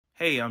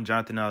Hey, I'm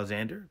Jonathan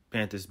Alexander,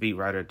 Panthers beat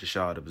writer at the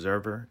Charlotte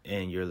Observer,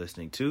 and you're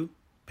listening to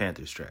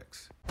Panthers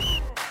Tracks.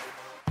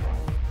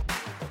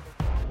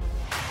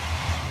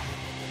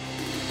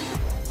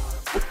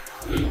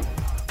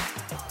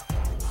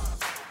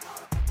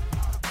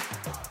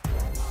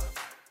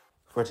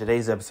 For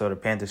today's episode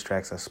of Panthers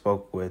Tracks, I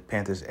spoke with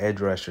Panthers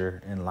edge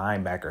rusher and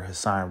linebacker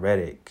Haason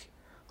Reddick,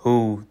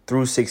 who,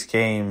 through 6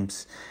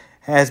 games,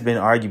 has been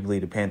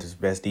arguably the Panthers'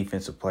 best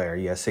defensive player.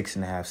 He has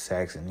 6.5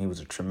 sacks, and he was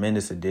a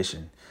tremendous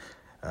addition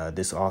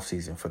this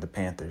offseason for the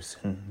Panthers.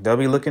 And they'll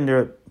be looking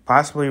to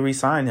possibly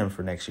re-sign him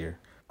for next year.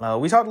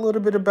 We talked a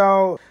little bit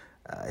about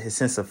his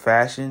sense of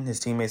fashion. His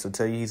teammates will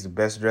tell you he's the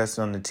best dressed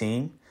on the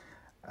team.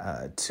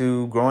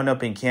 To growing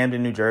up in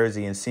Camden, New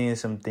Jersey, and seeing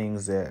some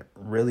things that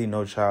really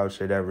no child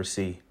should ever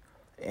see.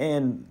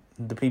 And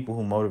the people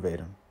who motivate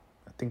him.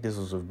 I think this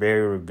was a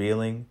very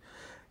revealing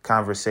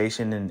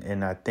conversation,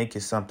 and I think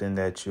it's something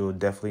that you'll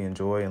definitely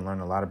enjoy and learn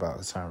a lot about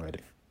Haason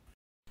Reddick.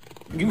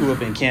 You grew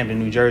up in Camden,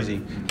 New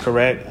Jersey,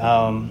 correct?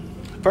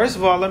 First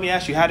of all, let me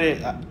ask you, how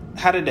did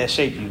that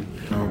shape you?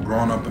 You know,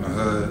 growing up in the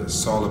hood,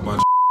 saw a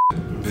bunch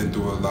of been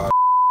through a lot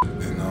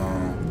of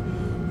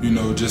and, you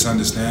know, just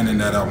understanding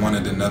that I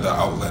wanted another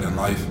outlet in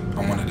life.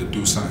 I wanted to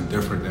do something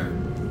different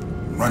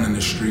than running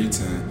the streets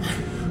and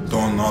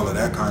doing all of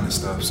that kind of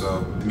stuff.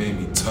 So it made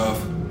me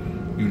tough,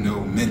 you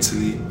know,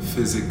 mentally,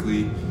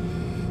 physically.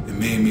 It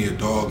made me a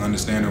dog,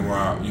 understanding where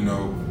I'm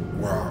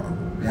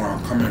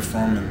coming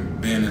from and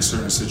being in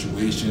certain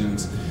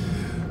situations.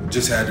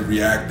 Just had to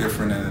react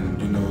different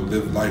and, you know,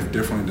 live life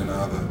different than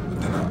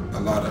a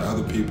lot of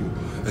other people,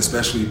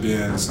 especially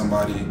being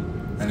somebody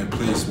in a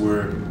place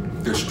where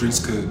the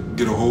streets could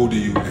get a hold of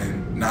you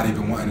and not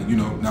even wanting, you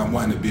know, not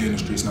wanting to be in the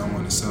streets, not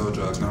wanting to sell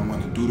drugs, not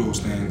wanting to do those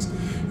things,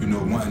 you know,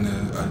 wanting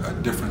a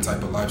different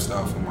type of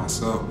lifestyle for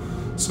myself.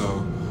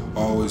 So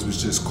always was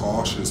just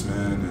cautious,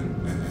 man,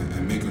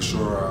 and making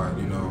sure I,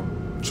 you know,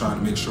 trying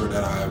to make sure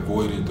that I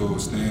avoided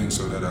those things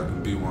so that I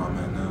can be where I'm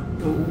at now.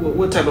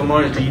 What type of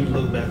moments do you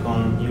look back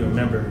on, you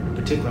remember,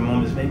 particular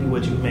moments, maybe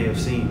what you may have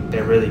seen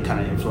that really kind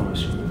of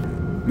influenced you?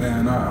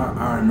 Man,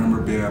 I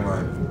remember being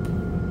like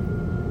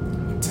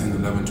 10,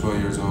 11, 12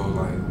 years old,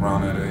 like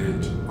around that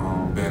age,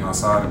 being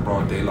outside in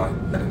broad daylight.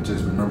 And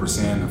just remember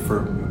seeing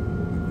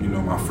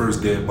my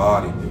first dead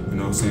body, you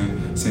know,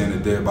 seeing a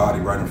dead body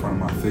right in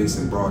front of my face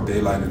in broad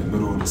daylight in the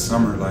middle of the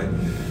summer, like,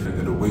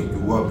 it'll wake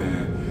you up.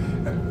 And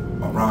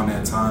around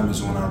that time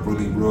is when I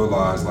really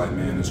realized, like,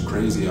 man, it's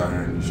crazy out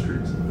here in the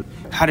streets.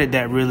 How did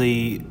that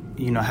really,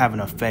 you know, have an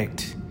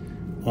effect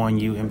on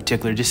you in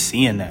particular, just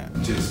seeing that?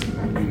 Just,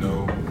 you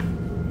know,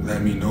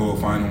 let me know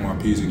if I ain't on my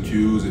P's and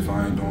Q's, if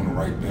I ain't doing the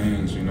right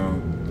things, you know,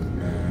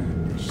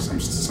 man,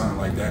 something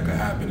like that could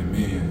happen to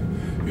me.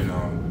 And, you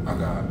know, I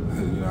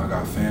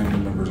got family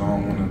members. I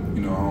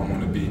don't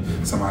want to be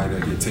somebody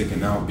that get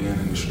taken out being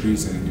in the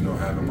streets and, you know,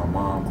 having my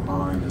mom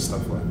crying and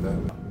stuff like that.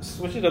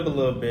 Switch it up a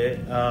little bit.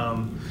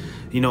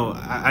 You know,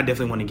 I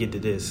definitely want to get to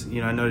this.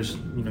 You know, I noticed,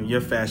 you know,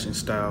 your fashion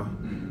style.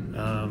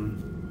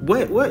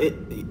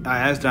 I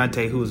asked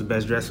Dante who was the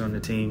best dresser on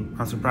the team.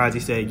 I'm surprised he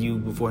said you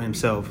before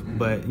himself,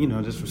 but, you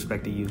know, just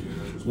respect to you.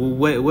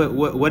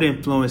 What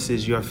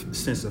influences your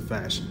sense of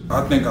fashion?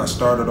 I think I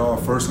started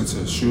off first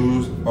into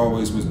shoes.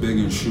 Always was big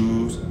in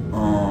shoes.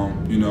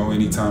 You know,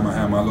 anytime I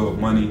had my little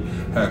money,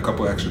 had a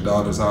couple extra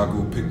dollars, I'd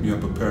go pick me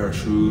up a pair of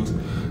shoes,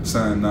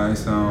 something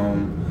nice.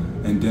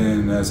 And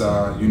then as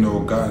I, you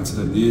know, got into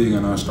the league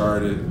and I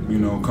started, you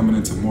know, coming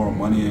into more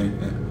money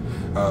and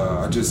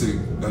I just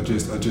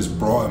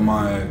broadened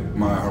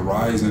my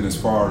horizon as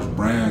far as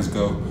brands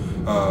go.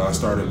 I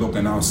started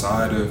looking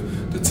outside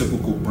of the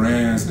typical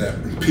brands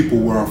that people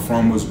where I'm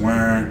from was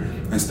wearing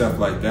and stuff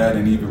like that,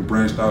 and even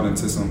branched out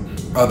into some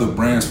other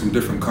brands from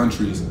different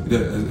countries.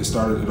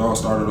 It all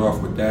started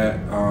off with that.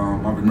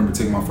 I remember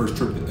taking my first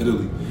trip to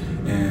Italy,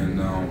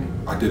 and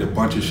I did a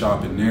bunch of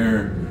shopping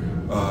there.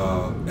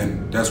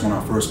 And that's when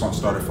I first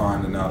started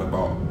finding out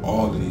about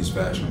all of these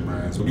fashion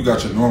brands. So you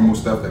got your normal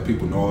stuff that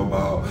people know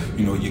about,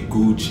 you know, your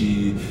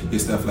Gucci, your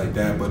stuff like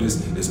that, but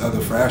it's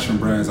other fashion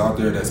brands out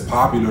there that's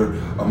popular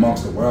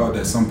amongst the world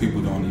that some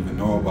people don't even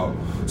know about.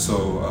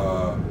 So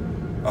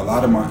a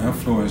lot of my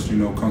influence, you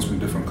know, comes from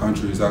different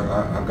countries.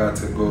 I got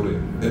to go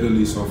to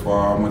Italy so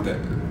far. I went to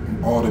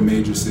all the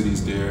major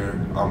cities there.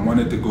 I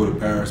wanted to go to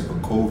Paris,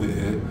 but COVID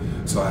hit,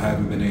 so I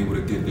haven't been able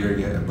to get there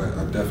yet. But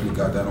I definitely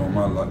got that on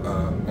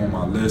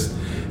my list.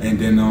 And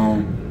then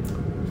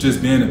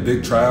just being a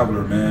big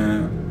traveler,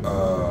 man,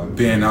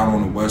 being out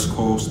on the West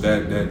Coast.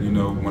 That you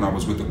know, when I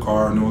was with the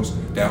Cardinals,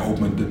 that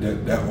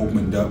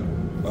opened up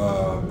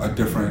a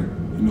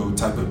different, you know,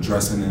 type of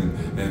dressing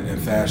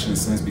and fashion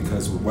sense,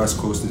 because the West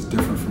Coast is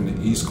different from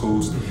the East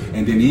Coast.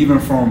 And then even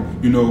from,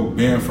 you know,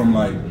 being from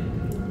like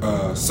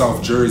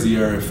South Jersey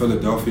area,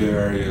 Philadelphia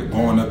area,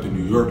 going up to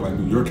New York, like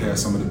New York has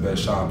some of the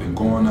best shopping,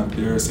 going up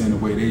there, seeing the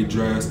way they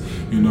dress,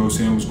 you know,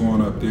 seeing what's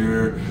going up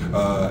there,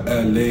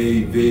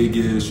 LA,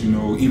 Vegas, you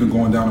know, even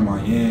going down to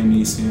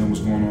Miami, seeing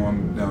what's going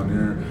on down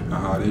there and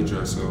how they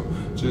dress. So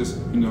just,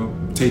 you know,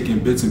 taking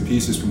bits and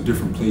pieces from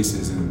different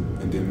places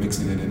and then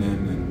mixing it in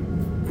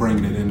and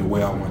bringing it in the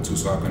way I want to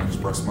so I can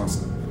express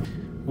myself.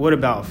 What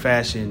about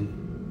fashion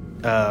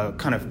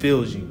kind of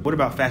fills you? What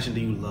about fashion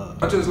do you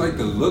love? I just like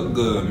to look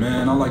good,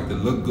 man. I like to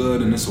look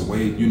good, and it's a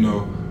way,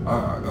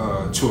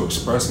 to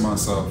express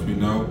myself,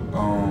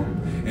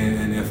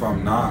 and if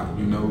I'm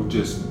not,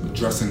 just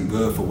dressing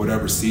good for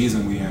whatever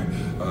season we in.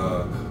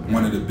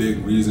 One of the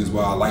big reasons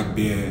why I like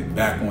being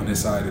back on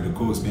this side of the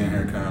coast, being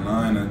here in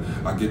Carolina,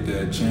 I get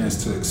that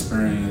chance to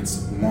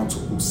experience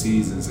multiple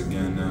seasons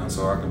again now,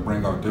 so I can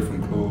bring out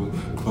different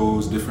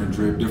clothes, different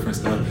drip, different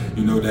stuff,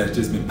 that's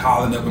just been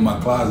piling up in my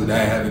closet that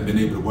I haven't been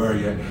able to wear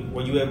yet.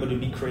 Were you able to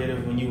be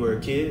creative when you were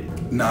a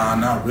kid? Nah,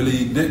 not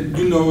really. A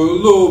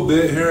little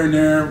bit here and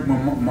there.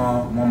 When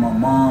my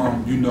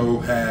mom,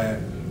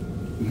 had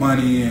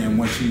money, and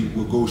when she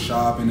would go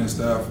shopping and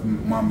stuff,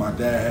 my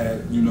dad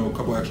had, a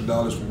couple extra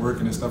dollars from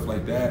working and stuff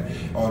like that.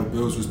 All the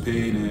bills was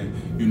paid, and,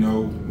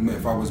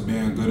 if I was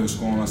being good in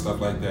school and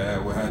stuff like that,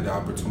 I had the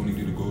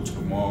opportunity to go to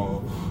the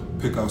mall,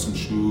 pick out some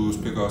shoes,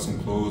 pick out some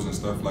clothes and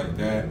stuff like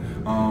that.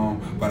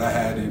 But I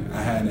hadn't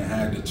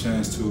had the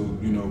chance to,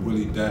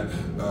 really get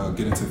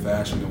into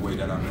fashion the way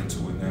that I'm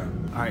into it now.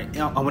 All right,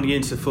 I want to get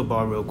into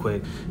football real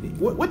quick.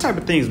 What type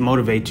of things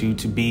motivate you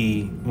to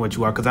be what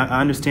you are? Because I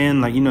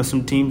understand,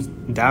 some teams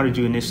doubted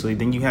you initially.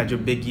 Then you had your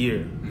big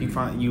year.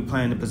 You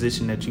play in the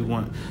position that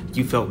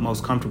you felt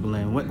most comfortable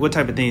in. What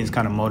type of things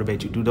kind of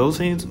motivate you? Do those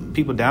things,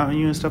 people doubting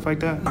you and stuff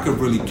like that? I could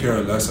really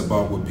care less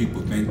about what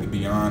people think, to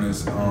be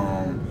honest.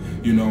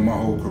 My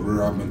whole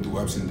career I've been through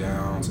ups and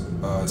downs,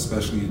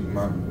 especially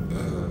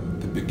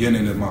the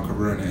beginning of my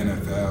career in the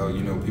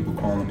NFL, people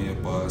calling me a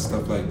buzz,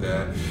 stuff like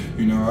that.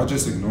 I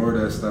just ignore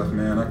that stuff,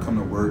 man. I come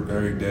to work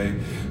every day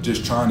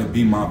just trying to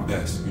be my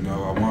best.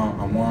 I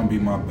want to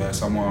be my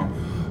best. I want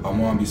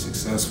to be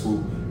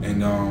successful,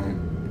 and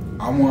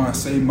I want to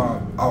say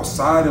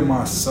outside of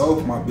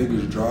myself, my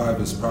biggest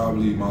drive is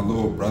probably my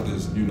little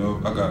brothers.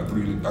 I got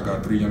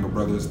three younger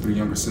brothers, 3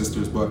 younger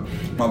sisters, but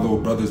my little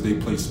brothers, they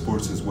play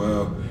sports as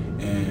well,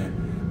 and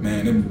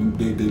man,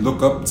 they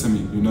look up to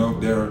me.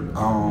 They're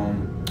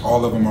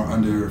all of them are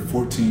under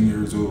 14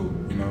 years old.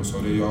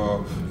 So they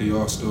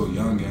all still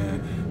young,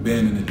 and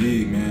being in the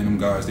league, man, them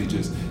guys,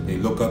 they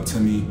look up to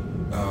me,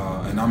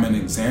 and I'm an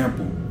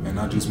example, and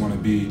I just want to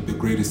be the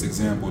greatest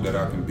example that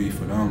I can be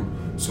for them.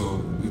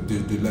 So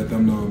to let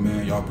them know,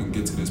 man, y'all can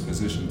get to this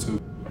position too.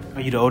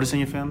 Are you the oldest in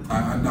your family?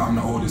 I'm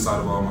the oldest out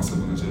of all my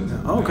siblings. Yes.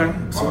 Oh, okay.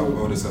 So I'm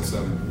the oldest of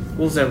 7.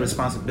 What was that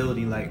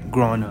responsibility like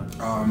growing up?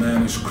 Oh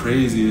man, it's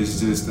crazy. It's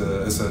just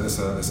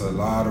it's a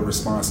lot of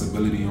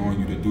responsibility on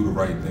you to do the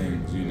right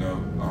things.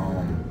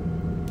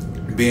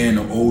 Being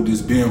the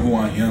oldest, being who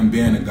I am,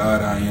 being the guy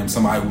that I am,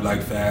 somebody who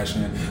likes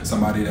fashion,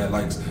 somebody that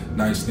likes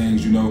nice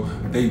things.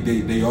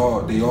 They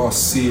all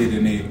see it,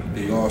 and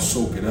they all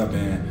soak it up,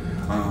 and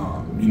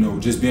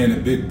just being a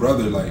big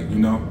brother, I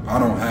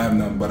don't have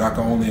nothing, but I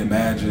can only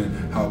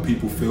imagine how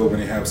people feel when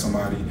they have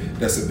somebody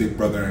that's a big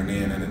brother and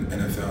they're in the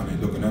NFL and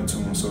they're looking up to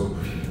them. So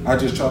I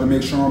just try to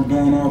make sure I'm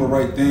doing all the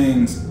right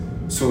things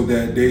so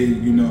that they,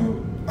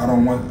 I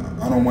don't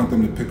want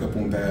them to pick up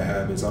on bad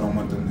habits. I don't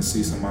want them to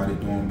see somebody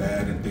doing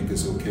bad and think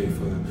it's okay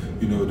for,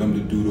 them to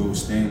do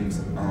those things.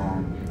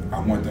 I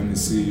want them to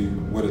see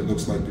what it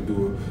looks like to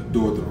do it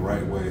the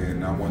right way,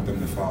 and I want them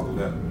to follow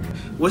that.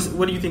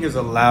 What do you think has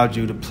allowed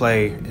you to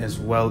play as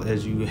well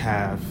as you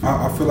have?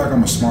 I feel like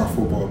I'm a smart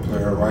football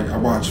player, right? I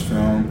watch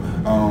film.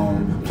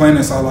 Playing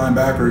inside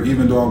linebacker,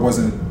 even though I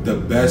wasn't the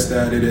best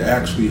at it, it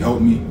actually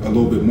helped me a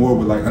little bit more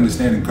with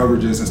understanding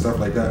coverages and stuff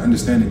like that,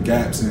 understanding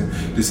gaps and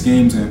the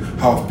schemes and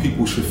how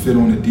people should fit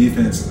on the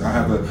defense. I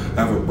have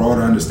a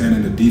broader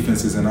understanding of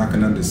defenses, and I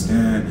can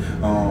understand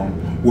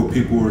what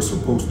people are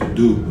supposed to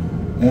do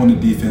on the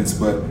defense,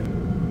 but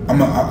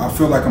I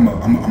feel like I'm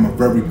a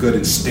very good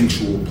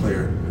instinctual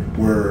player,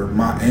 where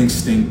my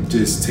instinct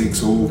just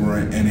takes over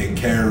and it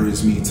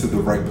carries me to the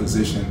right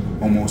position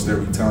almost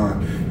every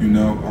time.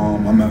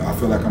 I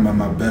feel like I'm at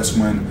my best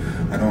when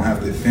I don't have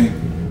to think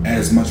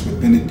as much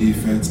within the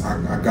defense.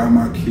 I got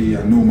my key,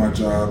 I know my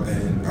job,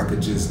 and I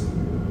could just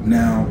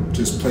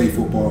play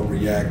football,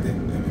 react,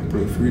 and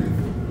play freely.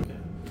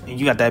 And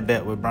you got that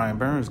bet with Brian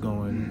Burns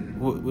going.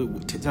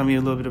 Tell me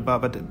a little bit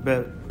about that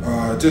bet.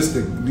 Just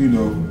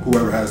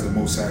whoever has the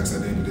most sacks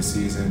at the end of the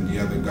season, the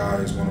other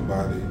guys want to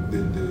buy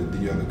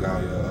the other guy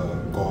a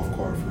golf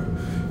cart for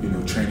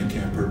training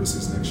camp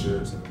purposes next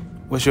year. So.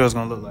 What's yours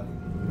gonna look like?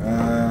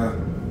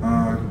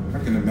 I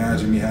can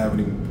imagine me having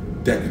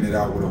him decking it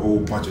out with a whole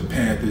bunch of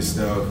Panther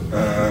stuff,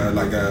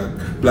 like a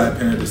Black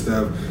Panther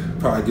stuff.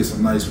 Probably get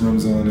some nice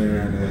rims on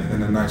there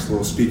and a nice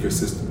little speaker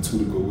system too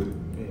to go with it.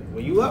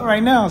 Well, you up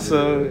right now,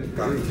 so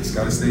just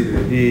gotta stay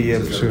there. Yeah,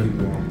 for sure.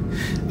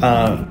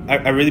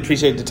 I really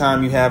appreciate the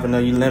time you have. I know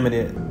you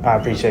limited. I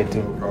appreciate it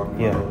too. No problem.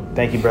 Yeah,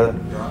 thank you, brother.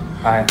 Yeah.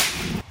 All right.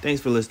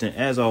 Thanks for listening,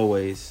 as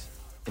always.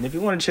 And if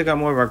you want to check out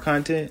more of our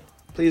content,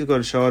 please go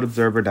to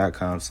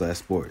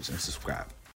charlotteobserver.com/sports and subscribe.